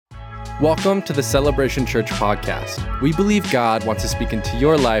Welcome to the Celebration Church podcast. We believe God wants to speak into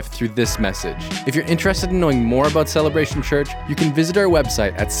your life through this message. If you're interested in knowing more about Celebration Church, you can visit our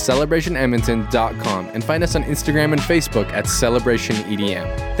website at celebrationedmonton.com and find us on Instagram and Facebook at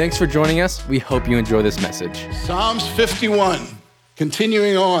celebrationedm. Thanks for joining us. We hope you enjoy this message. Psalms 51,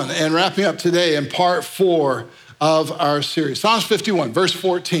 continuing on and wrapping up today in part 4 of our series. Psalms 51, verse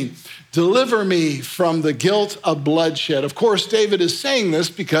 14. Deliver me from the guilt of bloodshed. Of course, David is saying this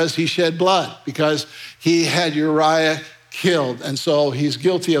because he shed blood, because he had Uriah killed, and so he's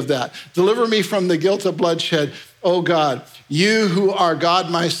guilty of that. Deliver me from the guilt of bloodshed, O God, you who are God,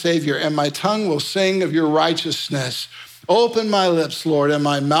 my Savior, and my tongue will sing of your righteousness. Open my lips, Lord, and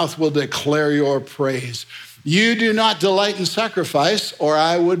my mouth will declare your praise. You do not delight in sacrifice, or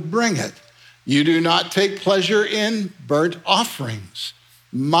I would bring it. You do not take pleasure in burnt offerings.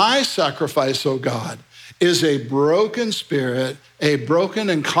 My sacrifice, O God, is a broken spirit, a broken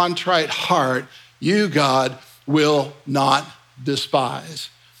and contrite heart. You, God, will not despise.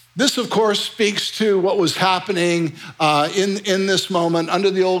 This, of course, speaks to what was happening in this moment under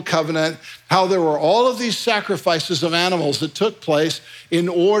the old covenant, how there were all of these sacrifices of animals that took place in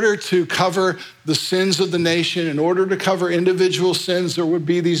order to cover the sins of the nation, in order to cover individual sins. There would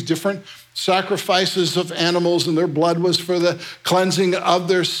be these different sacrifices of animals, and their blood was for the cleansing of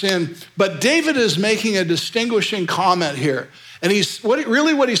their sin. But David is making a distinguishing comment here. And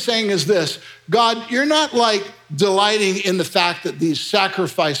what he's saying is this: God, you're not like delighting in the fact that these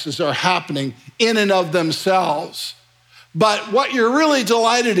sacrifices are happening in and of themselves. But what you're really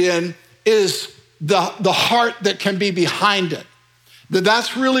delighted in is the heart that can be behind it.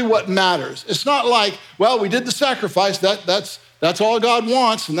 That's really what matters. It's not like, well, we did the sacrifice, that's all God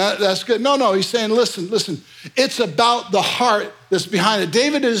wants, and that's good. No, he's saying, listen, it's about the heart that's behind it.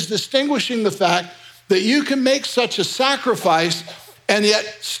 David is distinguishing the fact that you can make such a sacrifice and yet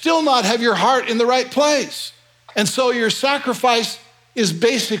still not have your heart in the right place. And so your sacrifice is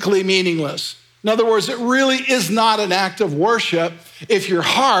basically meaningless. In other words, it really is not an act of worship if your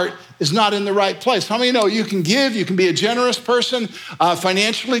heart is not in the right place. How many know you can give, you can be a generous person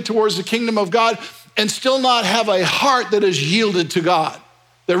financially towards the kingdom of God and still not have a heart that is yielded to God,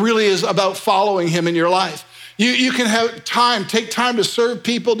 that really is about following him in your life? You can have time, take time to serve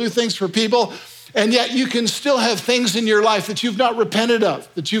people, do things for people, and yet you can still have things in your life that you've not repented of,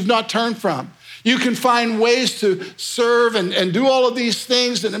 that you've not turned from. You can find ways to serve and do all of these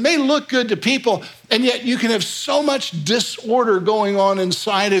things, and it may look good to people, and yet you can have so much disorder going on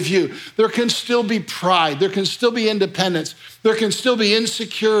inside of you. There can still be pride. There can still be independence. There can still be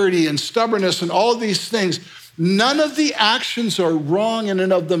insecurity and stubbornness and all of these things. None of the actions are wrong in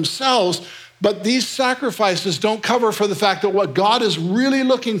and of themselves, but these sacrifices don't cover for the fact that what God is really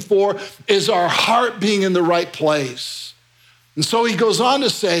looking for is our heart being in the right place. And so he goes on to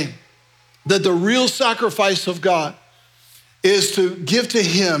say that the real sacrifice of God is to give to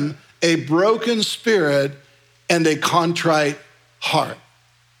him a broken spirit and a contrite heart.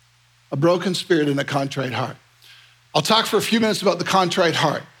 A broken spirit and a contrite heart. I'll talk for a few minutes about the contrite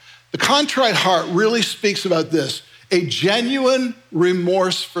heart. The contrite heart really speaks about this: a genuine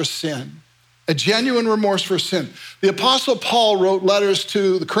remorse for sin. A genuine remorse for sin. The Apostle Paul wrote letters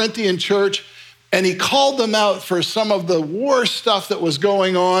to the Corinthian church, and he called them out for some of the worst stuff that was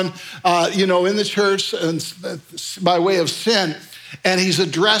going on, in the church and by way of sin. And he's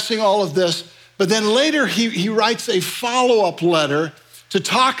addressing all of this. But then later he writes a follow-up letter to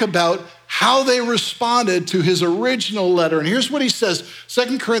talk about how they responded to his original letter. And here's what he says,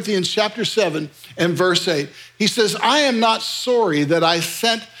 2 Corinthians chapter 7 and verse 8. He says, I am not sorry that I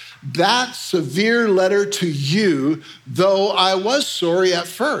sent that severe letter to you, though I was sorry at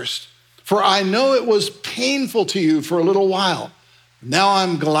first. For I know it was painful to you for a little while. Now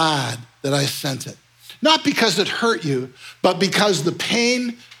I'm glad that I sent it. Not because it hurt you, but because the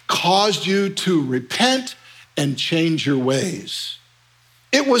pain caused you to repent and change your ways.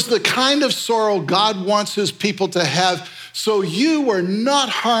 It was the kind of sorrow God wants his people to have, so you were not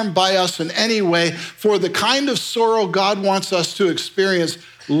harmed by us in any way, for the kind of sorrow God wants us to experience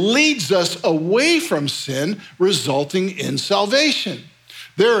leads us away from sin, resulting in salvation.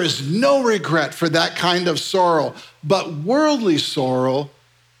 There is no regret for that kind of sorrow, but worldly sorrow,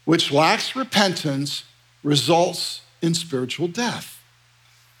 which lacks repentance, results in spiritual death.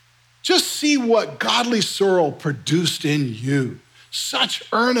 Just see what godly sorrow produced in you. Such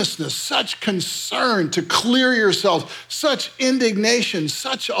earnestness, such concern to clear yourself, such indignation,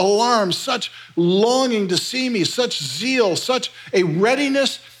 such alarm, such longing to see me, such zeal, such a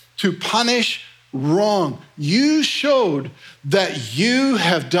readiness to punish wrong. You showed that you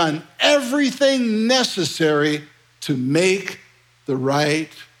have done everything necessary to make the right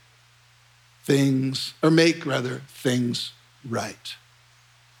things right.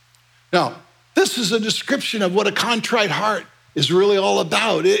 Now, this is a description of what a contrite heart is really all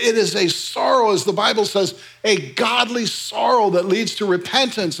about. It is a sorrow, as the Bible says, a godly sorrow that leads to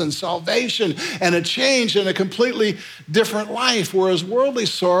repentance and salvation and a change and a completely different life. Whereas worldly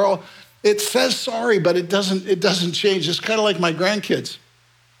sorrow, it says sorry, but it doesn't change. It's kind of like my grandkids.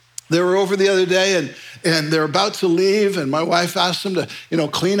 They were over the other day and they're about to leave, and my wife asked them to,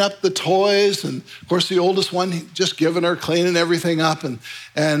 clean up the toys. And of course, the oldest one, just giving her, cleaning everything up. And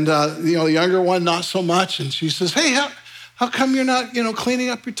the younger one, not so much. And she says, hey, how come you're not, cleaning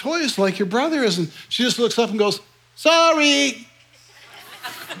up your toys like your brother is? And she just looks up and goes, sorry.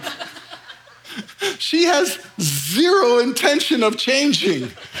 She has zero intention of changing.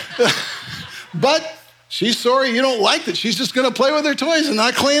 But she's sorry you don't like that. She's just going to play with her toys and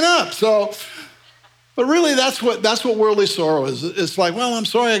not clean up. But really, that's what worldly sorrow is. It's like, well, I'm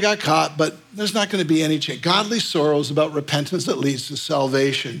sorry I got caught, but there's not going to be any change. Godly sorrow is about repentance that leads to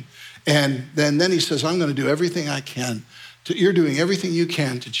salvation. And then he says, I'm going to do everything I can. You're doing everything you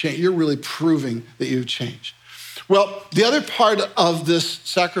can to change. You're really proving that you've changed. Well, the other part of this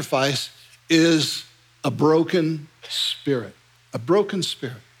sacrifice is a broken spirit. A broken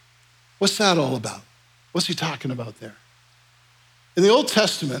spirit. What's that all about? What's he talking about there? In the Old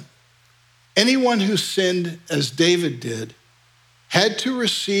Testament, anyone who sinned as David did had to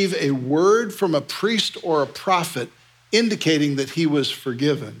receive a word from a priest or a prophet indicating that he was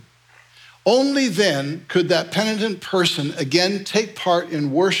forgiven. Only then could that penitent person again take part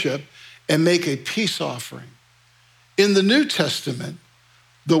in worship and make a peace offering. In the New Testament,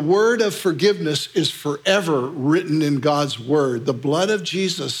 the word of forgiveness is forever written in God's word. The blood of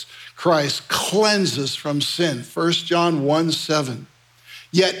Jesus Christ cleanses from sin, 1 John 1:7.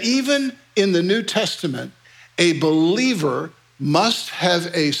 Yet even in the New Testament, a believer must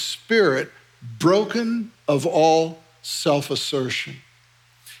have a spirit broken of all self-assertion.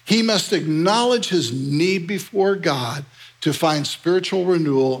 He must acknowledge his need before God to find spiritual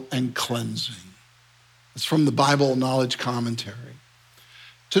renewal and cleansing. It's from the Bible Knowledge Commentary.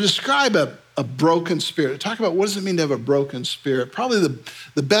 To describe a broken spirit, talk about what does it mean to have a broken spirit, probably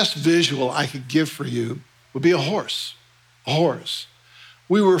the best visual I could give for you would be a horse. A horse.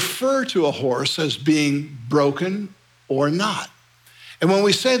 We refer to a horse as being broken or not. And when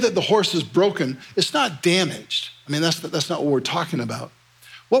we say that the horse is broken, it's not damaged. I mean, that's not what we're talking about.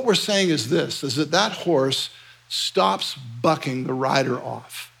 What we're saying is this, is that horse stops bucking the rider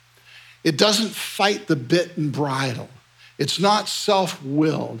off. It doesn't fight the bit and bridle. It's not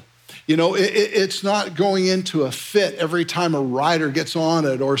self-willed. It's not going into a fit every time a rider gets on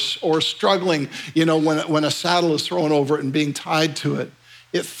it or struggling, when a saddle is thrown over it and being tied to it.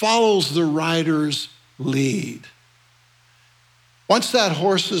 It follows the rider's lead. Once that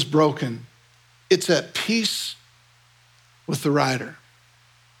horse is broken, it's at peace with the rider.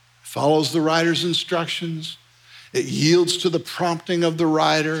 It follows the rider's instructions. It yields to the prompting of the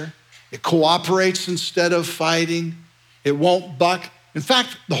rider. It cooperates instead of fighting. It won't buck. In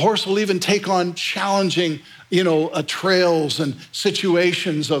fact, the horse will even take on challenging, trails and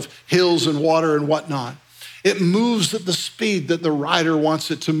situations of hills and water and whatnot. It moves at the speed that the rider wants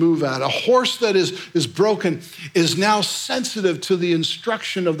it to move at. A horse that is broken is now sensitive to the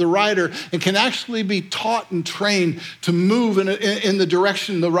instruction of the rider and can actually be taught and trained to move in the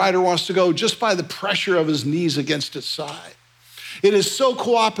direction the rider wants to go just by the pressure of his knees against its side. It is so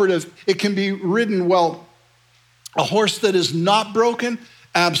cooperative, it can be ridden well. A horse that is not broken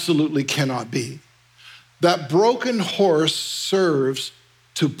absolutely cannot be. That broken horse serves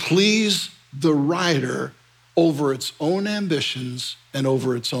to please the rider over its own ambitions and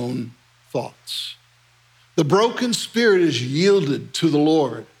over its own thoughts. The broken spirit is yielded to the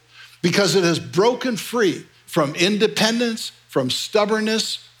Lord because it has broken free from independence, from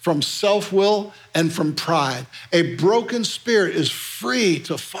stubbornness, from self-will, and from pride. A broken spirit is free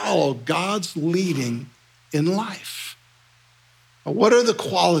to follow God's leading in life. Now, what are the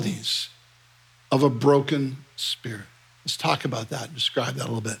qualities of a broken spirit? Let's talk about that and describe that a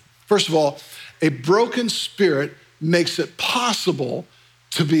little bit. First of all, a broken spirit makes it possible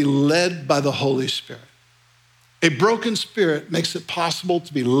to be led by the Holy Spirit. A broken spirit makes it possible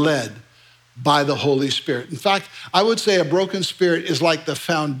to be led by the Holy Spirit. In fact, I would say a broken spirit is like the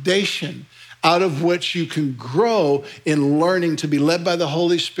foundation out of which you can grow in learning to be led by the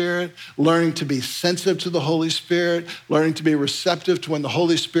Holy Spirit, learning to be sensitive to the Holy Spirit, learning to be receptive to when the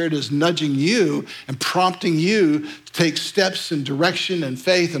Holy Spirit is nudging you and prompting you to take steps in direction and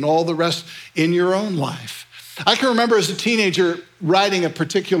faith and all the rest in your own life. I can remember as a teenager riding a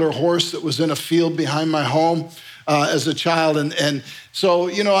particular horse that was in a field behind my home. as a child. And so,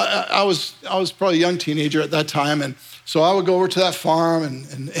 I was probably a young teenager at that time. And so I would go over to that farm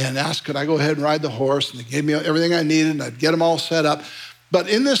and ask, could I go ahead and ride the horse? And they gave me everything I needed, and I'd get them all set up. But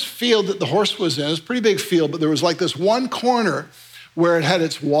in this field that the horse was in, it was a pretty big field, but there was like this one corner where it had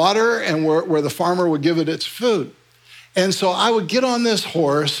its water and where the farmer would give it its food. And so I would get on this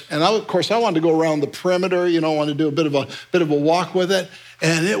horse, and of course I wanted to go around the perimeter, I wanted to do a bit of a walk with it.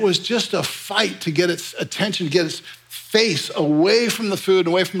 And it was just a fight to get its attention, to get its face away from the food,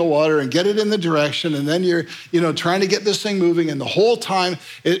 away from the water, and get it in the direction. And then you're, trying to get this thing moving. And the whole time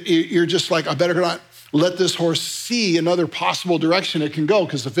you're just like, I better not let this horse see another possible direction it can go.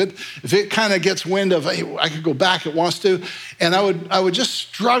 Because if it kind of gets wind of, hey, I could go back, it wants to. And I would just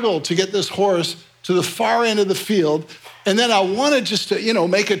struggle to get this horse to the far end of the field. And then I wanted just to,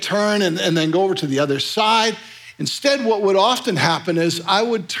 make a turn and then go over to the other side. Instead, what would often happen is I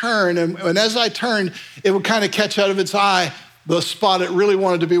would turn, and as I turned, it would kind of catch out of its eye the spot it really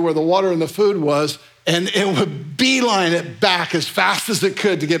wanted to be where the water and the food was, and it would beeline it back as fast as it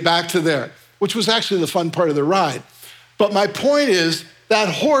could to get back to there, which was actually the fun part of the ride. But my point is, that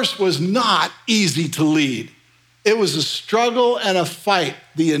horse was not easy to lead. It was a struggle and a fight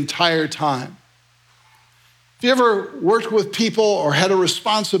the entire time. Have you ever worked with people or had a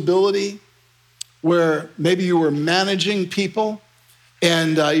responsibility where maybe you were managing people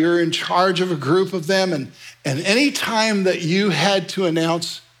and you're in charge of a group of them, and any time that you had to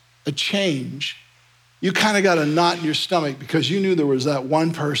announce a change, you kind of got a knot in your stomach because you knew there was that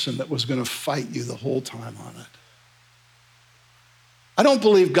one person that was going to fight you the whole time on it. I don't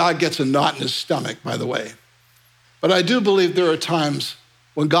believe God gets a knot in his stomach, by the way, but I do believe there are times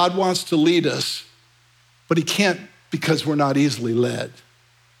when God wants to lead us, but he can't because we're not easily led.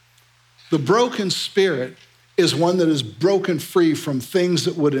 The broken spirit is one that is broken free from things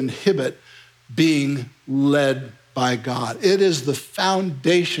that would inhibit being led by God. It is the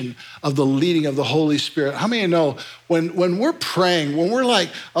foundation of the leading of the Holy Spirit. How many of you know when we're praying, when we're like,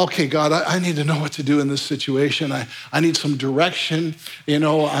 okay, God, I need to know what to do in this situation. I need some direction.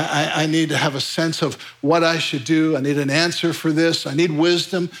 I need to have a sense of what I should do. I need an answer for this. I need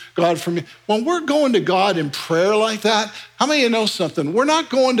wisdom, God, from you. When we're going to God in prayer like that, how many of you know something? We're not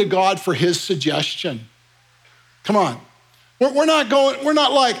going to God for his suggestion. Come on. We're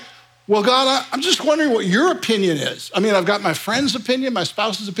not like, well, God, I'm just wondering what your opinion is. I mean, I've got my friend's opinion, my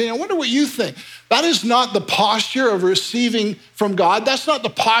spouse's opinion. I wonder what you think. That is not the posture of receiving from God. That's not the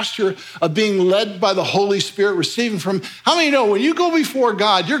posture of being led by the Holy Spirit, receiving from. How many know when you go before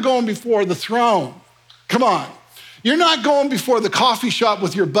God, you're going before the throne? Come on. You're not going before the coffee shop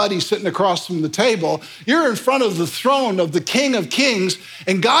with your buddy sitting across from the table. You're in front of the throne of the King of Kings,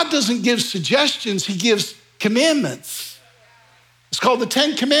 and God doesn't give suggestions, he gives commandments. It's called the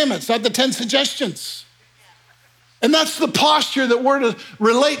 10 Commandments, not the 10 Suggestions. And that's the posture that we're to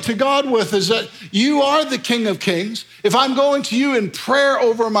relate to God with, is that you are the King of Kings. If I'm going to you in prayer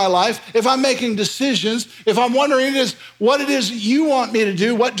over my life, if I'm making decisions, if I'm wondering what it is you want me to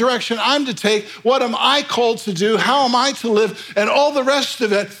do, what direction I'm to take, what am I called to do, how am I to live, and all the rest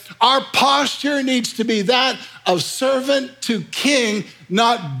of it, our posture needs to be that of servant to king,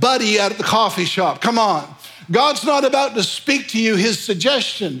 not buddy at the coffee shop. Come on. God's not about to speak to you his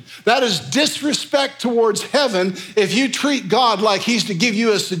suggestion. That is disrespect towards heaven if you treat God like he's to give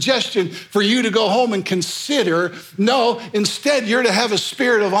you a suggestion for you to go home and consider. No, instead you're to have a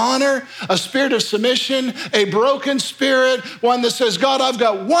spirit of honor, a spirit of submission, a broken spirit, one that says, God, I've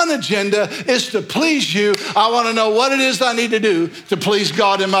got one agenda, is to please you. I want to know what it is I need to do to please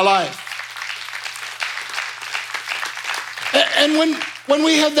God in my life. And when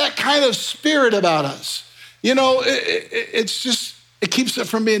we have that kind of spirit about us, it keeps it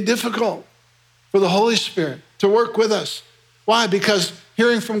from being difficult for the Holy Spirit to work with us. Why? Because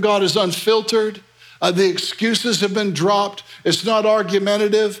hearing from God is unfiltered. The excuses have been dropped. It's not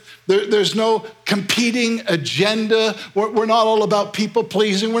argumentative. There's no competing agenda. We're not all about people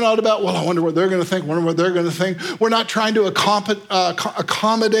pleasing. We're not about, well, I wonder what they're going to think. Wonder what they're going to think. We're not trying to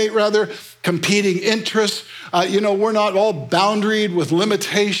accommodate competing interests. We're not all boundaried with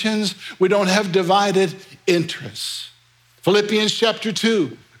limitations. We don't have divided interests. Philippians chapter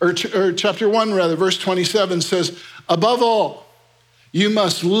 1, verse 27 says, above all, you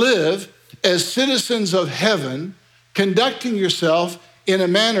must live as citizens of heaven, conducting yourself in a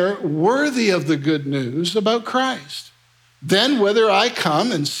manner worthy of the good news about Christ. Then whether I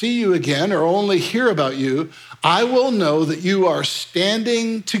come and see you again or only hear about you, I will know that you are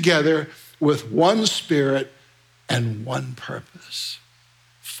standing together with one spirit and one purpose,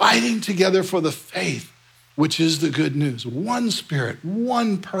 fighting together for the faith, which is the good news. One spirit,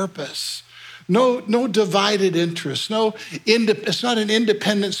 one purpose. No divided interest. It's not an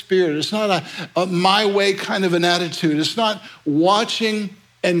independent spirit. It's not a my way kind of an attitude. It's not watching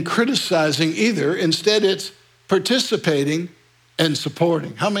and criticizing either. Instead, it's participating and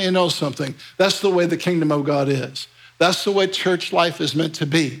supporting. How many know something? That's the way the kingdom of God is. That's the way church life is meant to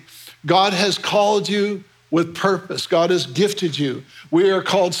be. God has called you with purpose. God has gifted you. We are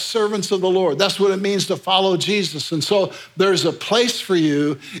called servants of the Lord. That's what it means to follow Jesus. And so there's a place for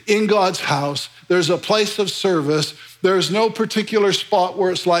you in God's house. There's a place of service. There's no particular spot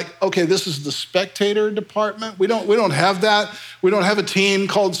where it's like, okay, this is the spectator department. We don't have that. We don't have a team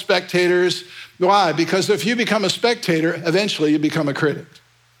called spectators. Why? Because if you become a spectator, eventually you become a critic.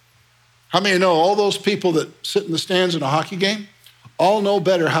 How many know all those people that sit in the stands in a hockey game all know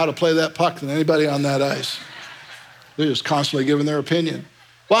better how to play that puck than anybody on that ice? They're just constantly giving their opinion.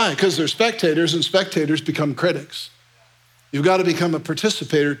 Why? Because they're spectators, and spectators become critics. You've got to become a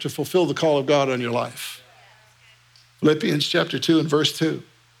participator to fulfill the call of God on your life. Philippians chapter 2 and verse 2.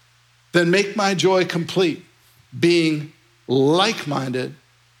 Then make my joy complete, being like-minded,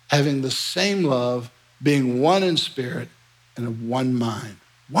 having the same love, being one in spirit and of one mind.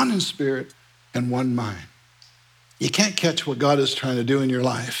 One in spirit and one mind. You can't catch what God is trying to do in your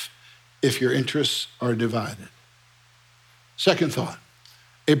life if your interests are divided. Second thought,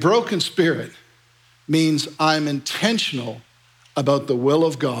 a broken spirit means I'm intentional about the will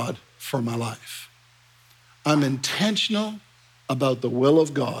of God for my life. I'm intentional about the will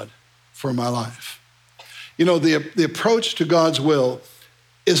of God for my life. You know, the approach to God's will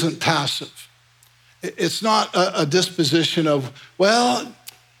isn't passive. It's not a disposition of, well,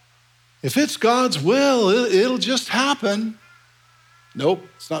 if it's God's will, it'll just happen. Nope,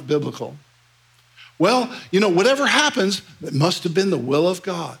 it's not biblical. Well, you know, whatever happens, it must have been the will of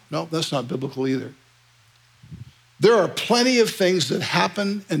God. No, that's not biblical either. There are plenty of things that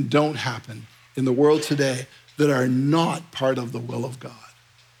happen and don't happen in the world today that are not part of the will of God.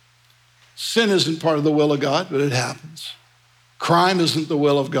 Sin isn't part of the will of God, but it happens. Crime isn't the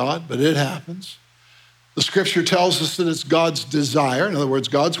will of God, but it happens. The scripture tells us that it's God's desire, in other words,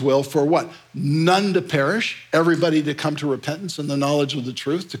 God's will for what? None to perish, everybody to come to repentance and the knowledge of the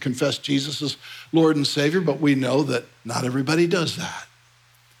truth, to confess Jesus as Lord and Savior, but we know that not everybody does that.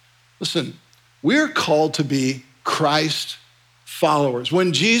 Listen, we're called to be Christ followers.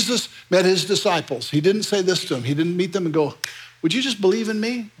 When Jesus met his disciples, he didn't say this to them. He didn't meet them and go, would you just believe in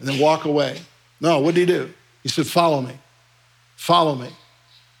me? And then walk away. No, what did he do? He said, follow me. Follow me.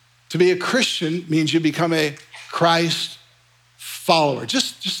 To be a Christian means you become a Christ follower.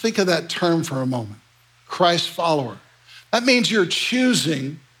 Just think of that term for a moment. Christ follower. That means you're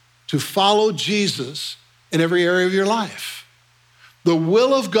choosing to follow Jesus in every area of your life. The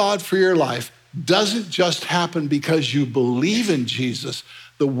will of God for your life doesn't just happen because you believe in Jesus.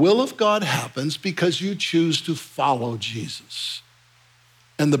 The will of God happens because you choose to follow Jesus.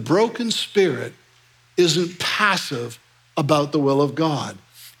 And the broken spirit isn't passive about the will of God.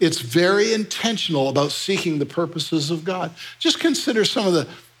 It's very intentional about seeking the purposes of God. Just consider some of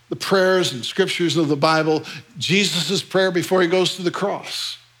the prayers and scriptures of the Bible. Jesus' prayer before he goes to the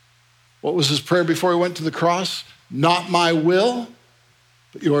cross. What was his prayer before he went to the cross? Not my will,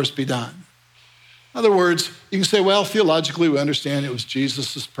 but yours be done. In other words, you can say, well, theologically, we understand it was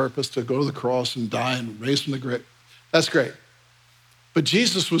Jesus' purpose to go to the cross and die and raise from the grave. That's great. But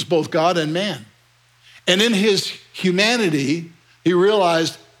Jesus was both God and man. And in his humanity, he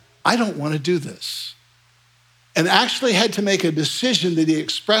realized, I don't want to do this. And actually had to make a decision that he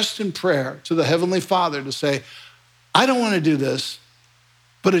expressed in prayer to the Heavenly Father to say, I don't want to do this,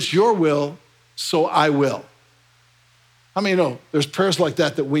 but it's your will, so I will. How many know there's prayers like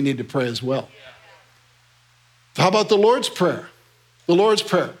that we need to pray as well? How about the Lord's Prayer? The Lord's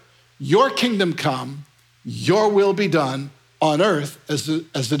Prayer. Your kingdom come, your will be done on earth as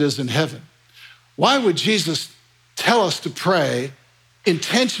it is in heaven. Why would Jesus tell us to pray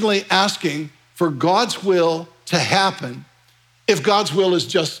intentionally asking for God's will to happen if God's will is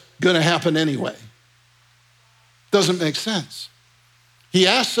just going to happen anyway? Doesn't make sense. He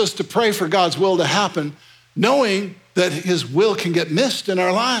asks us to pray for God's will to happen knowing that his will can get missed in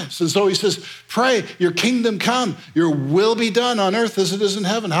our lives. And so he says, pray, your kingdom come, your will be done on earth as it is in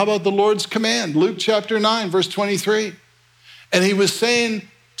heaven. How about the Lord's command? Luke chapter 9, verse 23. And he was saying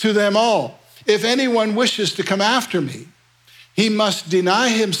to them all, if anyone wishes to come after me, he must deny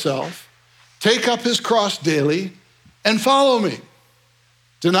himself, take up his cross daily, and follow me.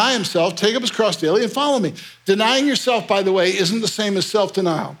 Deny himself, take up his cross daily, and follow me. Denying yourself, by the way, isn't the same as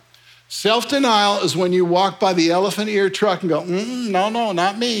self-denial. Self-denial is when you walk by the elephant ear truck and go, no,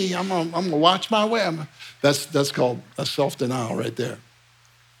 not me. I'm gonna watch my way. That's self-denial right there.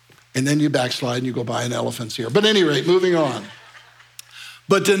 And then you backslide and you go buy an elephant's ear. But at any rate, moving on.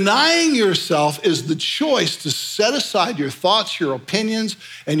 But denying yourself is the choice to set aside your thoughts, your opinions,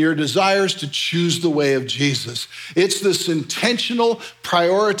 and your desires to choose the way of Jesus. It's this intentional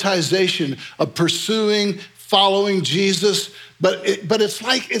prioritization of pursuing, following Jesus. But it's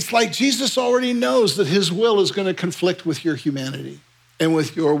like Jesus already knows that his will is going to conflict with your humanity and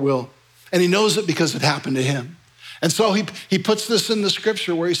with your will. And he knows it because it happened to him. And so he puts this in the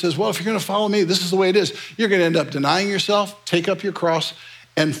scripture where he says, well, if you're going to follow me, this is the way it is. You're going to end up denying yourself, take up your cross,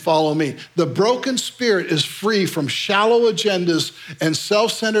 and follow me. The broken spirit is free from shallow agendas and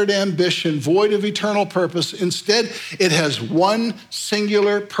self-centered ambition, void of eternal purpose. Instead, it has one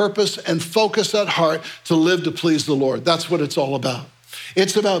singular purpose and focus at heart: to live to please the Lord. That's what it's all about.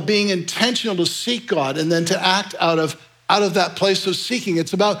 It's about being intentional to seek God and then to act out of that place of seeking.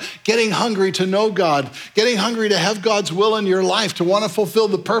 It's about getting hungry to know God, getting hungry to have God's will in your life, to want to fulfill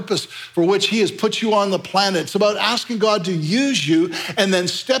the purpose for which he has put you on the planet. It's about asking God to use you and then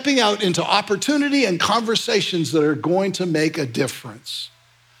stepping out into opportunity and conversations that are going to make a difference.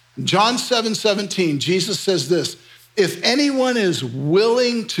 In John 7:17, Jesus says this: if anyone is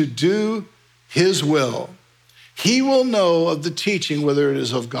willing to do his will, he will know of the teaching, whether it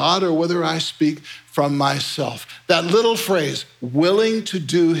is of God or whether I speak from myself. That little phrase, willing to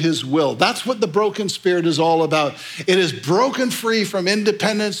do his will, that's what the broken spirit is all about. It is broken free from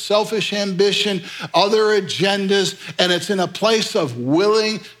independence, selfish ambition, other agendas, and it's in a place of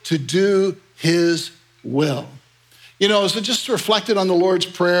willing to do his will. You know, as I just reflected on the Lord's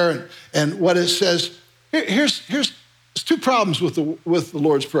Prayer and what it says, here's two problems with the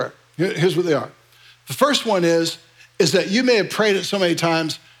Lord's Prayer. Here's what they are. The first one is that you may have prayed it so many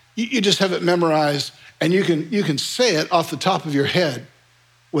times, you just have it memorized, and you can say it off the top of your head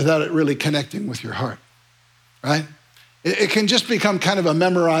without it really connecting with your heart, right? It can just become kind of a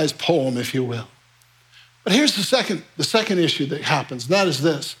memorized poem, if you will. But here's the second issue that happens, and that is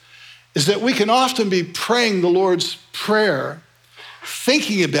this, is that we can often be praying the Lord's Prayer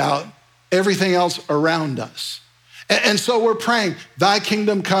thinking about everything else around us. And so we're praying, thy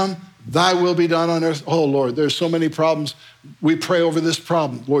kingdom come, thy will be done on earth. Oh, Lord, there's so many problems. We pray over this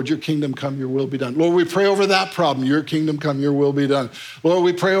problem. Lord, your kingdom come, your will be done. Lord, we pray over that problem. Your kingdom come, your will be done. Lord,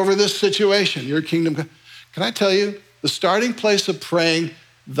 we pray over this situation. Your kingdom come. Can I tell you, the starting place of praying,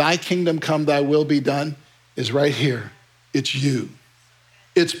 thy kingdom come, thy will be done, is right here. It's you.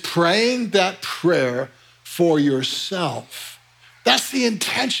 It's praying that prayer for yourself. That's the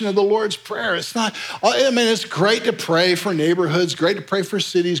intention of the Lord's Prayer. It's not, it's great to pray for neighborhoods, great to pray for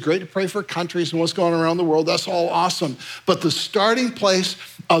cities, great to pray for countries and what's going on around the world. That's all awesome. But the starting place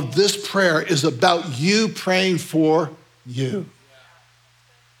of this prayer is about you praying for you.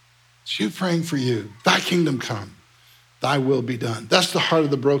 It's you praying for you. Thy kingdom come, thy will be done. That's the heart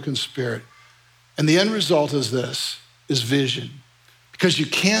of the broken spirit. And the end result is this, is vision. Because you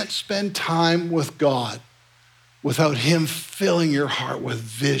can't spend time with God without him filling your heart with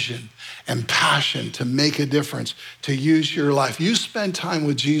vision and passion to make a difference, to use your life. You spend time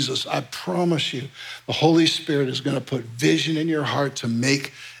with Jesus, I promise you, the Holy Spirit is going to put vision in your heart to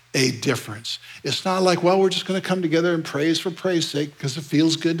make a difference. It's not like, well, we're just going to come together and praise for praise sake because it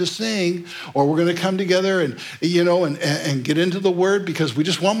feels good to sing, or we're going to come together and get into the word because we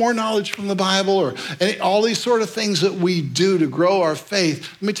just want more knowledge from the Bible, or all these sort of things that we do to grow our faith.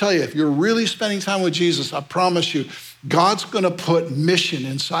 Let me tell you, if you're really spending time with Jesus, I promise you, God's going to put mission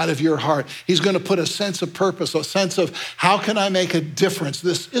inside of your heart. He's going to put a sense of purpose, a sense of how can I make a difference?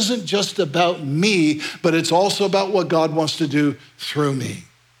 This isn't just about me, but it's also about what God wants to do through me.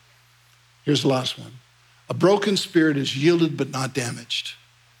 Here's the last one. A broken spirit is yielded but not damaged.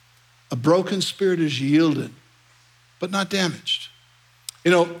 A broken spirit is yielded but not damaged. You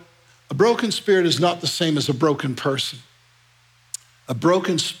know, a broken spirit is not the same as a broken person. A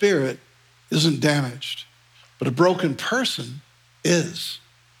broken spirit isn't damaged, but a broken person is.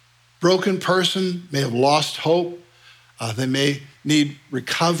 Broken person may have lost hope. They may need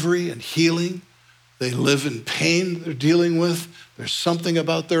recovery and healing. They live in pain they're dealing with. There's something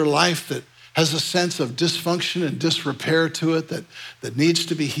about their life that has a sense of dysfunction and disrepair to it that needs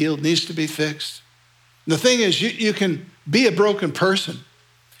to be healed, needs to be fixed. And the thing is, you can be a broken person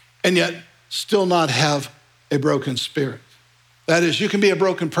and yet still not have a broken spirit. That is, you can be a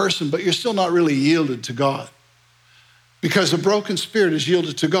broken person, but you're still not really yielded to God. Because a broken spirit is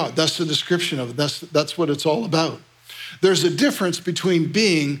yielded to God. That's the description of it. That's what it's all about. There's a difference between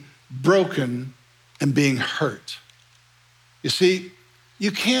being broken and being hurt. You see,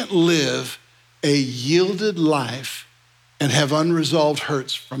 you can't live a yielded life and have unresolved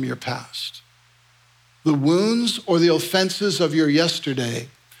hurts from your past. The wounds or the offenses of your yesterday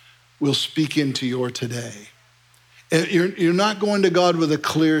will speak into your today. You're not going to God with a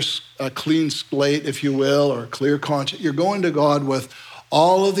clean slate, if you will, or a clear conscience. You're going to God with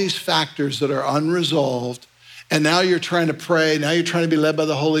all of these factors that are unresolved. And now you're trying to pray. Now you're trying to be led by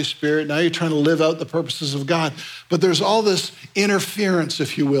the Holy Spirit. Now you're trying to live out the purposes of God. But there's all this interference,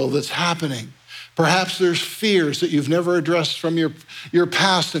 if you will, that's happening. Perhaps there's fears that you've never addressed from your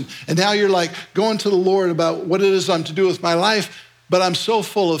past. And now you're like going to the Lord about what it is I'm to do with my life. But I'm so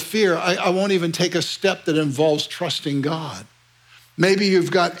full of fear, I won't even take a step that involves trusting God. Maybe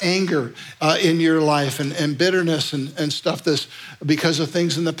you've got anger in your life and bitterness and stuff this because of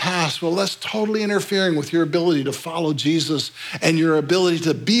things in the past. Well, that's totally interfering with your ability to follow Jesus and your ability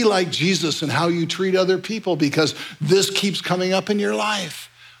to be like Jesus and how you treat other people, because this keeps coming up in your life.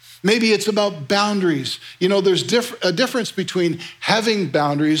 Maybe it's about boundaries. You know, there's a difference between having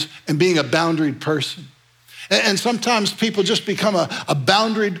boundaries and being a boundaried person. And sometimes people just become a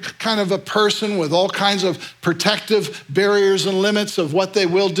boundaried kind of a person with all kinds of protective barriers and limits of what they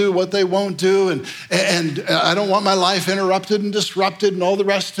will do, what they won't do. And I don't want my life interrupted and disrupted and all the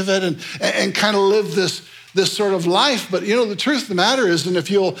rest of it, and kind of live this sort of life. But you know, the truth of the matter is, and if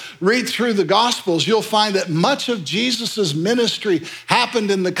you'll read through the Gospels, you'll find that much of Jesus's ministry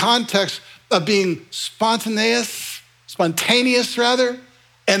happened in the context of being spontaneous,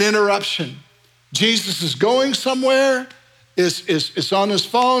 and interruption. Jesus is going somewhere, it's on his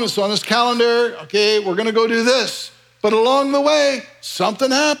phone, it's on his calendar. Okay, we're gonna go do this. But along the way,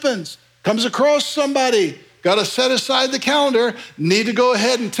 something happens, comes across somebody, gotta set aside the calendar, need to go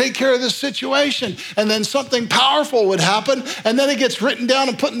ahead and take care of this situation. And then something powerful would happen, and then it gets written down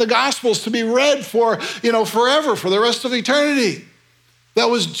and put in the Gospels to be read for, forever, for the rest of eternity. That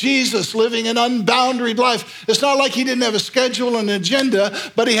was Jesus living an unboundaried life. It's not like he didn't have a schedule and an agenda,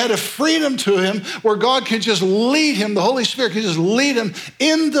 but he had a freedom to him where God could just lead him, the Holy Spirit could just lead him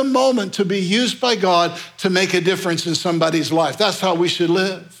in the moment to be used by God to make a difference in somebody's life. That's how we should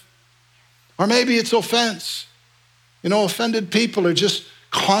live. Or maybe it's offense. Offended people are just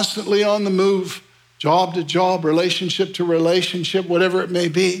constantly on the move, job to job, relationship to relationship, whatever it may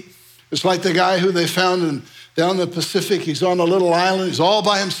be. It's like the guy who they found down in the Pacific. He's on a little island. He's all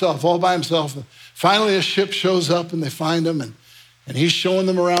by himself. And finally, a ship shows up and they find him, and he's showing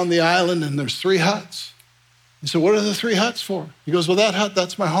them around the island, and there's 3 huts. He said, "What are the 3 huts for?" He goes, "Well, that hut,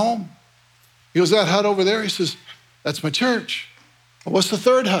 that's my home." He goes, "That hut over there?" He says, "That's my church." "Well, what's the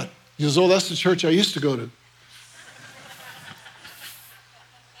 3rd hut?" He goes, "Oh, that's the church I used to go to."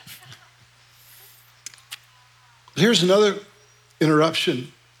 Here's another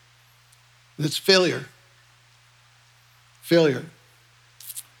interruption. It's failure.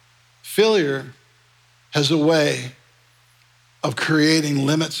 Failure has a way of creating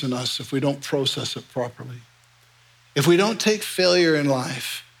limits in us if we don't process it properly. If we don't take failure in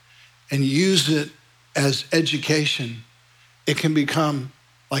life and use it as education, it can become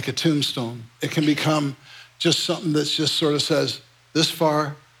like a tombstone. It can become just something that just sort of says, this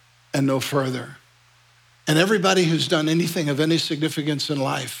far and no further. And everybody who's done anything of any significance in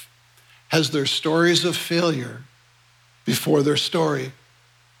life has their stories of failure before their story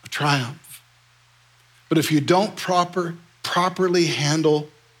of triumph. But if you don't properly handle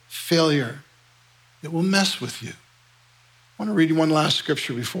failure, it will mess with you. I want to read you one last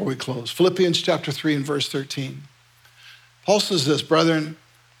scripture before we close. Philippians chapter 3 and verse 13. Paul says this, "Brethren,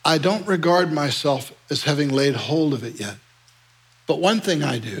 I don't regard myself as having laid hold of it yet. But one thing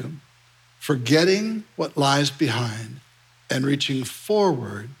I do, forgetting what lies behind and reaching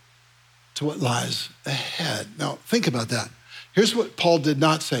forward to what lies ahead." Now, think about that. Here's what Paul did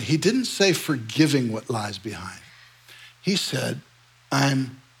not say. He didn't say forgiving what lies behind. He said,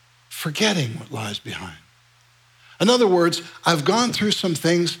 I'm forgetting what lies behind. In other words, I've gone through some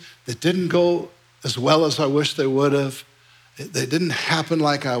things that didn't go as well as I wish they would have. They didn't happen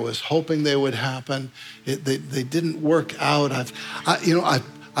like I was hoping they would happen. They didn't work out.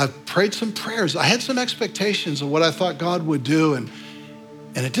 I've prayed some prayers. I had some expectations of what I thought God would do, and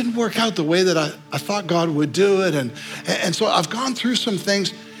it didn't work out the way that I thought God would do it. And so I've gone through some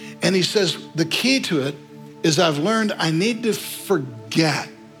things, and he says the key to it is I've learned I need to forget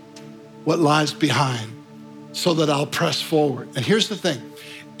what lies behind so that I'll press forward. And here's the thing.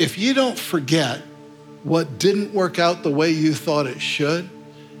 If you don't forget what didn't work out the way you thought it should,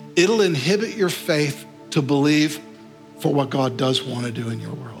 it'll inhibit your faith to believe for what God does want to do in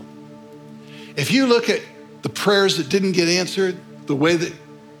your world. If you look at the prayers that didn't get answered the way that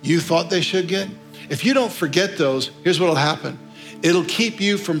you thought they should get, if you don't forget those, here's what'll happen. It'll keep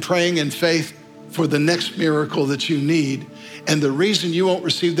you from praying in faith for the next miracle that you need. And the reason you won't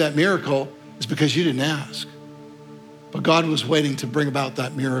receive that miracle is because you didn't ask. But God was waiting to bring about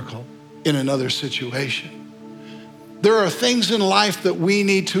that miracle in another situation. There are things in life that we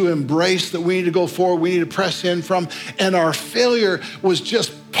need to embrace, that we need to go forward, we need to press in from, and our failure was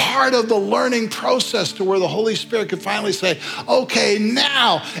just part of the learning process to where the Holy Spirit could finally say, okay,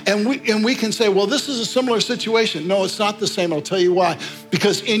 now, and we can say, well, this is a similar situation. No, it's not the same. I'll tell you why.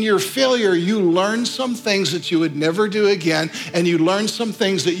 Because in your failure, you learn some things that you would never do again, and you learn some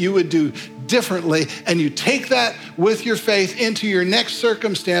things that you would do differently, and you take that with your faith into your next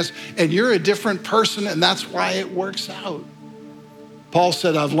circumstance, and you're a different person, and that's why it works out. Paul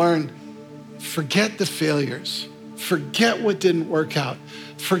said, I've learned, forget the failures, forget what didn't work out,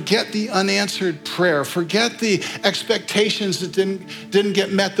 forget the unanswered prayer, forget the expectations that didn't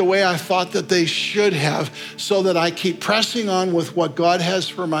get met the way I thought that they should have, so that I keep pressing on with what God has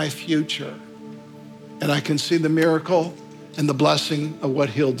for my future, and I can see the miracle and the blessing of what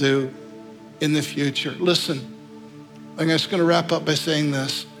he'll do in the future. Listen, I'm just going to wrap up by saying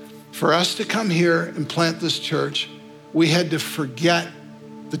this. For us to come here and plant this church, we had to forget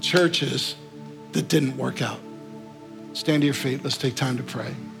the churches that didn't work out. Stand to your feet. Let's take time to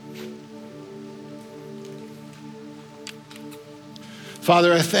pray.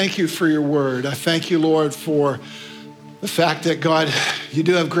 Father, I thank you for your word. I thank you, Lord, for the fact that, God, you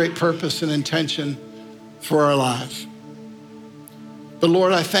do have great purpose and intention for our lives. But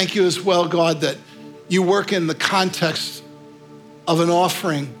Lord, I thank you as well, God, that you work in the context of an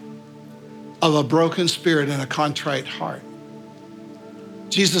offering of a broken spirit and a contrite heart.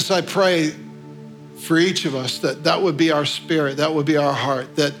 Jesus, I pray for each of us that that would be our spirit, that would be our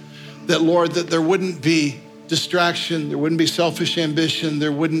heart, that Lord, that there wouldn't be distraction, there wouldn't be selfish ambition,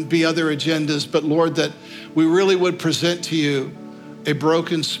 there wouldn't be other agendas, but Lord, that we really would present to you a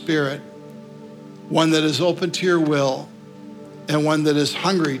broken spirit, one that is open to your will, and one that is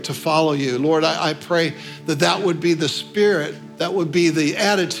hungry to follow you. Lord, I pray that that would be the spirit, that would be the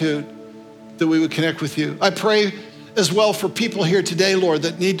attitude that we would connect with you. I pray as well for people here today, Lord,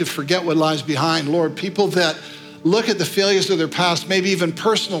 that need to forget what lies behind. Lord, people that look at the failures of their past, maybe even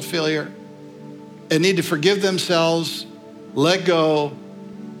personal failure, and need to forgive themselves, let go,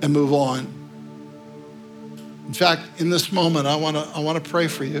 and move on. In fact, in this moment, I want to pray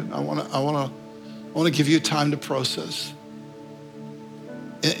for you. I want to give you time to process.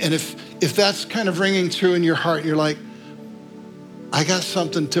 And if that's kind of ringing true in your heart, you're like, I got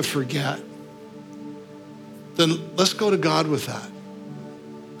something to forget, then let's go to God with that.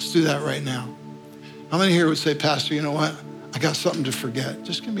 Let's do that right now. How many here would say, Pastor, you know what? I got something to forget.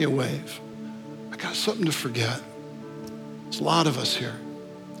 Just give me a wave. I got something to forget. There's a lot of us here.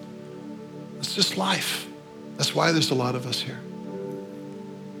 It's just life. That's why there's a lot of us here.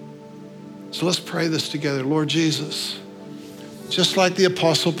 So let's pray this together. Lord Jesus, just like the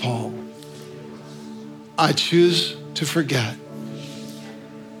Apostle Paul, I choose to forget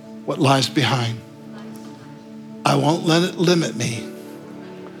what lies behind. I won't let it limit me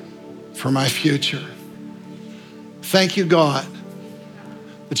for my future. Thank you, God,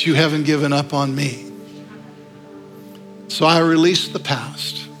 that you haven't given up on me. So I release the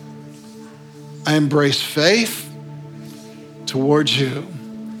past. I embrace faith towards you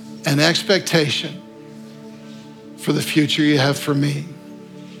and expectation for the future you have for me.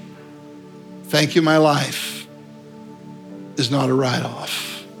 Thank you, my life is not a write-off.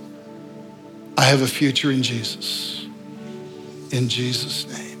 I have a future in Jesus. In Jesus'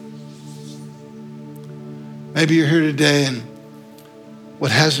 name. Maybe you're here today and what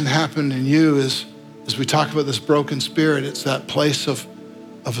hasn't happened in you is, as we talk about this broken spirit, it's that place of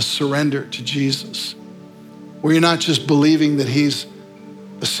a surrender to Jesus, where you're not just believing that he's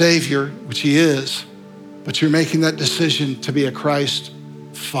a savior, which he is, but you're making that decision to be a Christ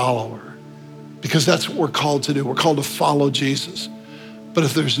follower, because that's what we're called to do. We're called to follow Jesus. But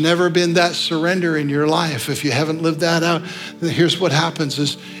if there's never been that surrender in your life, if you haven't lived that out, then here's what happens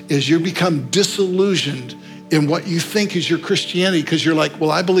is you become disillusioned in what you think is your Christianity, because you're like,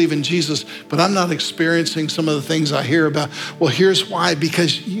 well, I believe in Jesus, but I'm not experiencing some of the things I hear about. Well, here's why: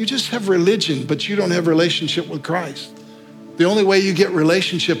 because you just have religion, but you don't have relationship with Christ. The only way you get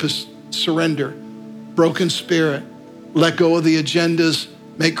relationship is surrender, broken spirit, let go of the agendas,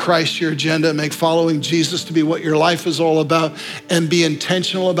 make Christ your agenda, make following Jesus to be what your life is all about, and be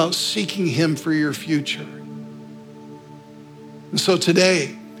intentional about seeking him for your future. And so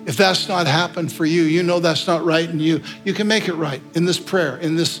today, if that's not happened for you, you know that's not right in you, you can make it right in this prayer,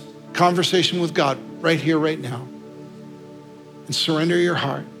 in this conversation with God, right here, right now. And surrender your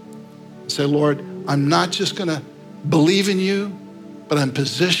heart. And say, Lord, I'm not just gonna believe in you, but I'm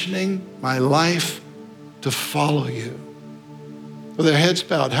positioning my life to follow you. With their heads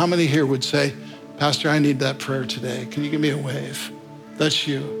bowed, how many here would say, Pastor, I need that prayer today. Can you give me a wave? That's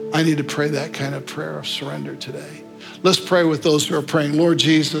you. I need to pray that kind of prayer of surrender today. Let's pray with those who are praying. Lord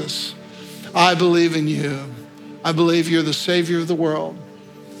Jesus, I believe in you. I believe you're the Savior of the world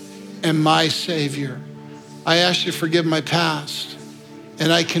and my Savior. I ask you to forgive my past,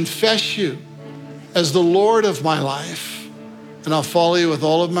 and I confess you as the Lord of my life, and I'll follow you with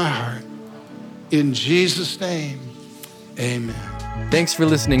all of my heart. In Jesus' name, amen. Thanks for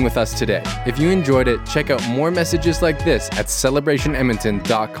listening with us today. If you enjoyed it, check out more messages like this at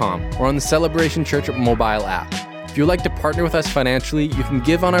celebrationedmonton.com or on the Celebration Church mobile app. If you'd like to partner with us financially, you can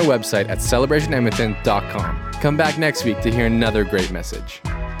give on our website at celebrationedmonton.com. Come back next week to hear another great message.